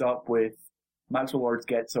essentially ends up with Maxwell Lord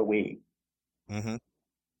gets away. Mm-hmm.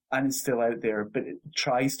 And is still out there, but it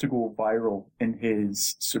tries to go viral in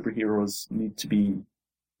his superheroes need to be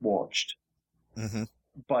watched. Mm-hmm.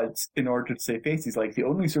 But in order to save face, he's like, the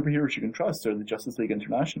only superheroes you can trust are the Justice League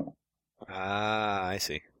International. Ah, I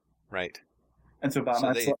see. Right. And so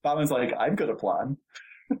Batman's like, I've got a plan.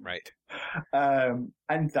 Right. And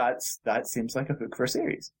that seems like a hook for a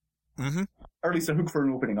series. Mm-hmm. Or at least a hook for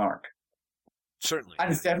an opening arc. Certainly.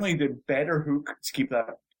 And it's definitely the better hook to keep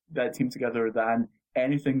that team together than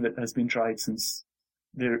anything that has been tried since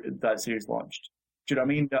that series launched. Do you know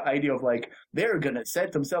what I mean? The idea of like, they're going to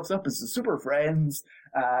set themselves up as the super friends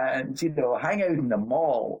and, hang out in the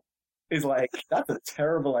mall is like, that's a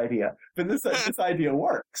terrible idea. But this idea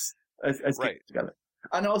works as right. Together.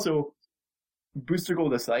 And also, Booster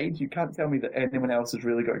Gold aside, you can't tell me that anyone else has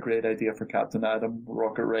really got a great idea for Captain Atom,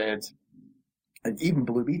 Rocket Red, and even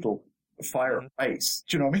Blue Beetle, Fire, Ice.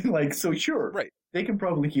 Do you know what I mean? Like, so sure, right. They can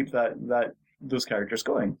probably keep those characters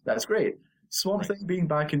going. That's great. Swamp Thing being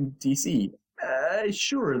back in DC,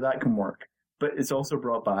 sure, that can work. But it's also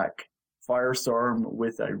brought back Firestorm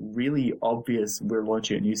with a really obvious, we're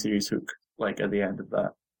launching a new series hook, like at the end of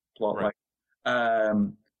that plot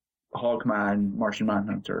line. Hawkman, Martian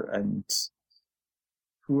Manhunter, and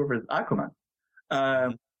whoever, Aquaman.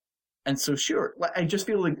 And so sure, I just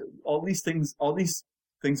feel like all these things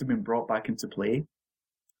have been brought back into play.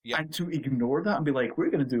 Yeah. And to ignore that and be like, we're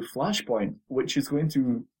going to do Flashpoint, which is going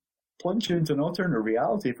to plunge you into an alternate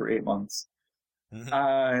reality for 8 months. Mm-hmm.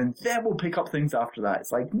 And then we'll pick up things after that.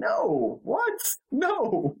 It's like, no, what?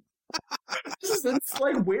 No. It's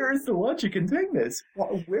like, where is the logic in doing this?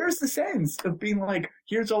 Where's the sense of being like,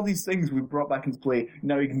 here's all these things we've brought back into play,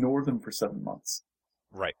 now ignore them for 7 months?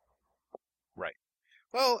 Right. Right.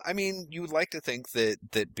 Well, I mean, you would like to think that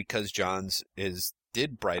because Johns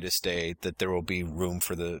did Brightest Day, that there will be room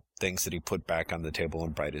for the things that he put back on the table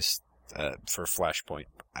in Brightest for Flashpoint.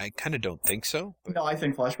 I kind of don't think so. But... No, I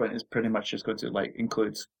think Flashpoint is pretty much just going to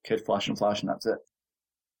include Kid Flash and Flash, and that's it.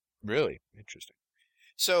 Really? Interesting.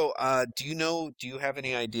 So, do you have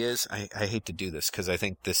any ideas? I hate to do this because I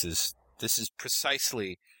think this is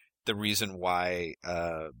precisely the reason why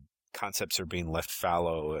concepts are being left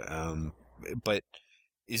fallow. But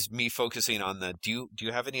is me focusing on do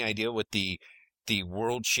you have any idea what the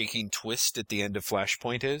world-shaking twist at the end of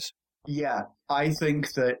Flashpoint is? Yeah, I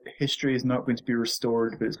think that history is not going to be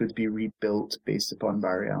restored, but it's going to be rebuilt based upon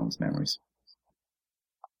Barry Allen's memories.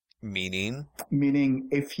 Meaning,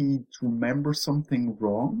 if he remembers something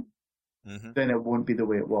wrong, then it won't be the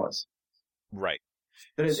way it was. Right.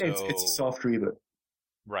 But it's a soft reboot.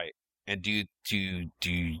 Right. And do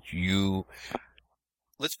you?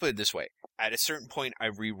 Let's put it this way. At a certain point, I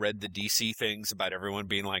reread the DC things about everyone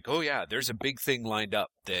being like, "Oh yeah, there's a big thing lined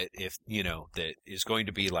up that that is going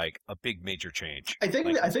to be like a big major change." I think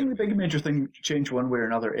the big major thing change one way or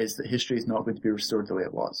another is that history is not going to be restored the way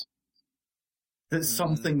it was. That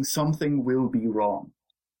something will be wrong,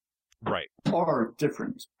 right, or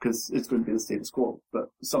different, because it's going to be the status quo.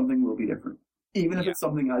 But something will be different, even if it's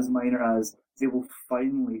something as minor as they will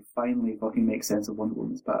finally fucking make sense of Wonder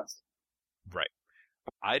Woman's past. Right.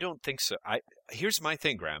 I don't think so. Here's my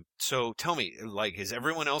thing, Graham. So tell me, like, has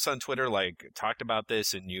everyone else on Twitter talked about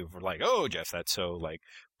this, and you've like, oh, Jeff, that's so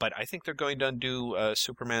But I think they're going to undo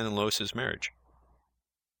Superman and Lois's marriage.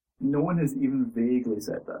 No one has even vaguely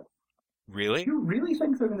said that. Really? You really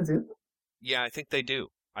think they're going to do that? Yeah, I think they do.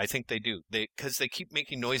 Because they keep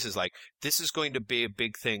making noises like this is going to be a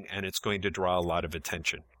big thing, and it's going to draw a lot of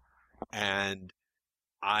attention, and.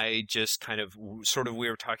 I just kind of we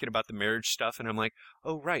were talking about the marriage stuff, and I'm like,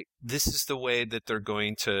 oh, right. This is the way that they're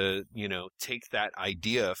going to, take that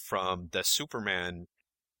idea from the Superman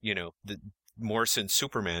the Morrison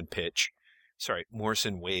Superman pitch,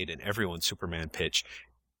 Morrison Wade and everyone's Superman pitch,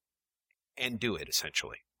 and do it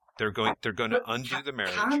essentially. They're going to undo the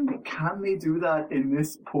marriage. Can they do that in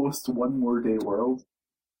this post One More Day world?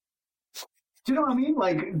 Do you know what I mean?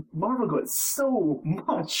 Like, Marvel got so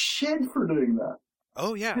much shit for doing that.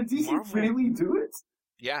 Oh yeah, can DC really do it?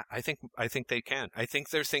 Yeah, I think they can. I think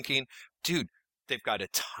they're thinking, dude, they've got a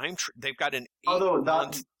they've got an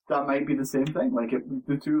 8-month. That might be the same thing. Like,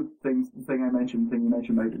 the thing you mentioned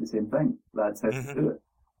might be the same thing. That's how to do it.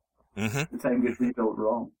 Mm-hmm. The time gets rebuilt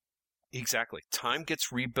wrong. Exactly. Time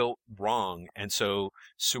gets rebuilt wrong, and so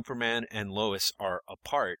Superman and Lois are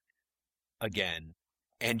apart again,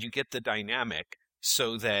 and you get the dynamic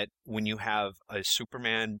so that when you have a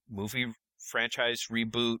Superman movie franchise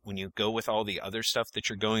reboot, when you go with all the other stuff that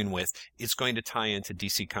you're going with, it's going to tie into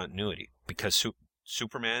DC continuity because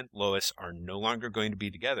Superman, Lois are no longer going to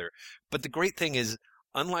be together. But the great thing is,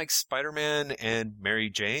 unlike Spider-Man and Mary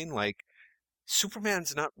Jane, like,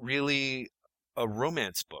 Superman's not really a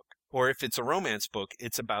romance book. Or if it's a romance book,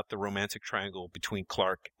 it's about the romantic triangle between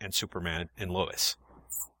Clark and Superman and Lois.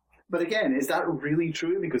 But again, is that really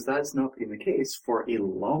true? Because that's not been the case for a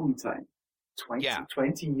long time. 20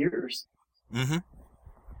 years. Mm-hmm.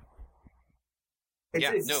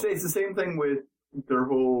 It's the same thing with their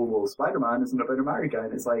whole, Spider-Man isn't about a married guy.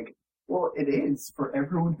 And it's like, well, it is for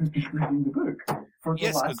everyone who's been reading the book for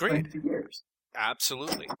the last 20 years.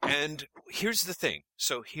 Absolutely. And here's the thing.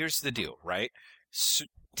 So here's the deal, right? So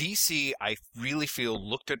DC, I really feel,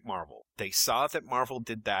 looked at Marvel. They saw that Marvel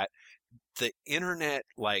did that. The internet,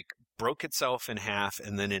 broke itself in half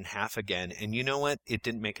and then in half again. And you know what? It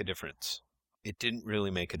didn't make a difference. It didn't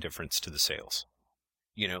really make a difference to the sales.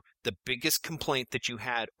 The biggest complaint that you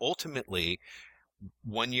had ultimately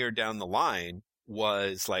 1 year down the line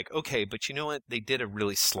was like, okay, but you know what? They did a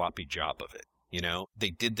really sloppy job of it.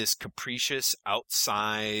 They did this capricious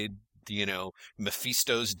outside,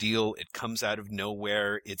 Mephisto's deal. It comes out of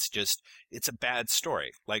nowhere. It's a bad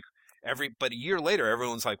story. But a year later,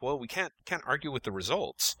 everyone's like, well, we can't argue with the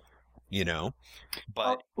results,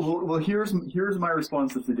 but. Well, here's my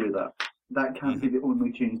response if they do that. That can't be the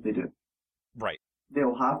only change they do. Right. They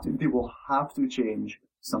will have to change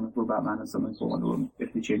something for Batman and something for Wonder Woman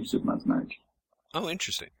if they change Superman's marriage. Oh,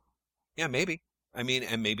 interesting. Yeah, maybe. I mean,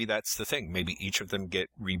 and maybe that's the thing. Maybe each of them get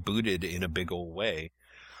rebooted in a big old way.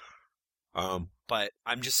 But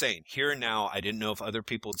I'm just saying, here and now, I didn't know if other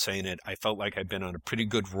people had saying it. I felt like I'd been on a pretty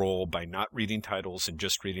good roll by not reading titles and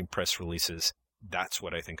just reading press releases. That's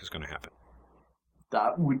what I think is going to happen.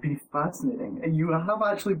 That would be fascinating. And you have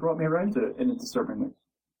actually brought me around to it in a disturbing way.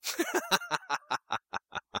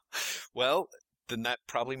 Well, then that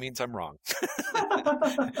probably means I'm wrong.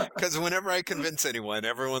 Because whenever I convince anyone,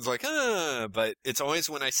 everyone's like, but it's always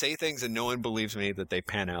when I say things and no one believes me that they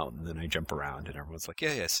pan out, and then I jump around and everyone's like,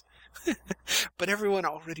 yeah, yes. But everyone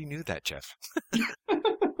already knew that, Jeff.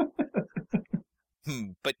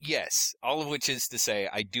 But yes, all of which is to say,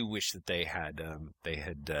 I do wish that they had,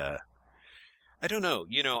 I don't know,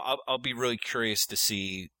 I'll be really curious to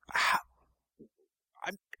see how,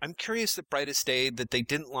 I'm curious that Brightest Day that they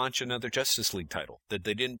didn't launch another Justice League title, that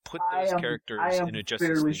they didn't put those characters in a Justice League.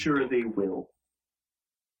 I'm fairly sure they will.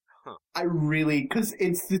 Huh. Because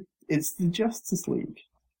it's the Justice League.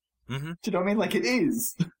 Mm-hmm. Do you know what I mean? Like, it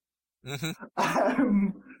is. Mm-hmm.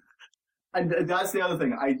 And that's the other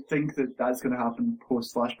thing. I think that's going to happen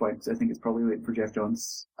post Flashpoint, because I think it's probably waiting for Jeff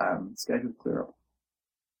Johns' schedule to clear up.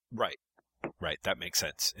 Right, that makes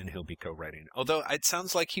sense, and he'll be co-writing. Although it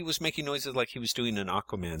sounds like he was making noises like he was doing an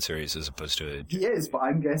Aquaman series as opposed to a... He is, but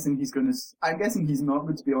I'm guessing he's not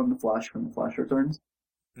going to be on The Flash when The Flash returns.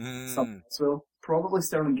 Someone else will. Probably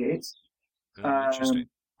Sterling Gates. Interesting.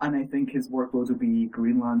 And I think his workload will be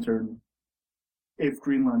Green Lantern, if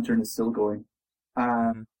Green Lantern is still going.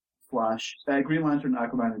 Flash, Green Lantern,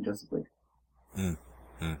 Aquaman, and Justice League.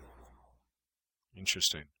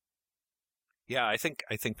 Interesting. Yeah, I think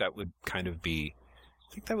that would kind of be,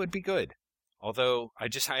 I think that would be good. Although I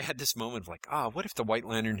had this moment of like, what if the White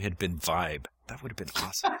Lantern had been Vibe? That would have been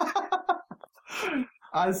awesome.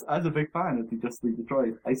 As a big fan of the Justice League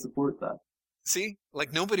Detroit, I support that. See,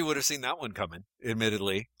 nobody would have seen that one coming,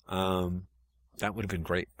 admittedly. That would have been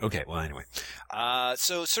great. Okay, well, anyway.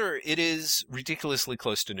 So, sir, it is ridiculously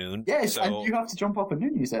close to noon. Yes, and you have to jump off at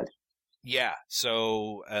noon, you said. Yeah,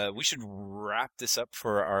 so we should wrap this up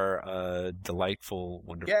for our delightful,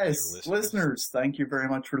 wonderful listeners, thank you very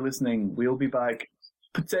much for listening. We'll be back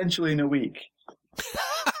potentially in a week.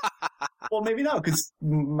 Well, maybe not, because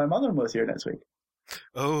my mother-in-law's here next week.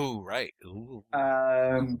 Oh, right. Ooh.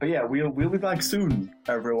 But yeah, we'll be back soon,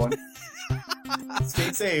 everyone.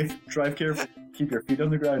 Stay safe, drive careful, keep your feet on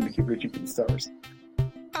the ground, and keep reaching for the stars.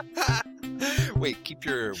 Wait, keep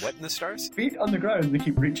your what in the stars? Feet on the ground and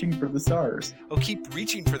keep reaching for the stars. Oh, keep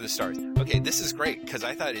reaching for the stars. Okay, this is great, because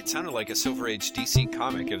I thought it sounded like a Silver Age DC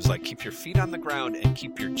comic. It was like, keep your feet on the ground and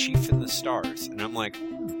keep your chief in the stars. And I'm like,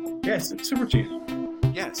 Yes, Super Chief.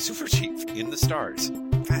 yeah, Super Chief in the stars.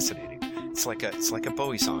 Fascinating. It's like a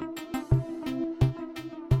Bowie song.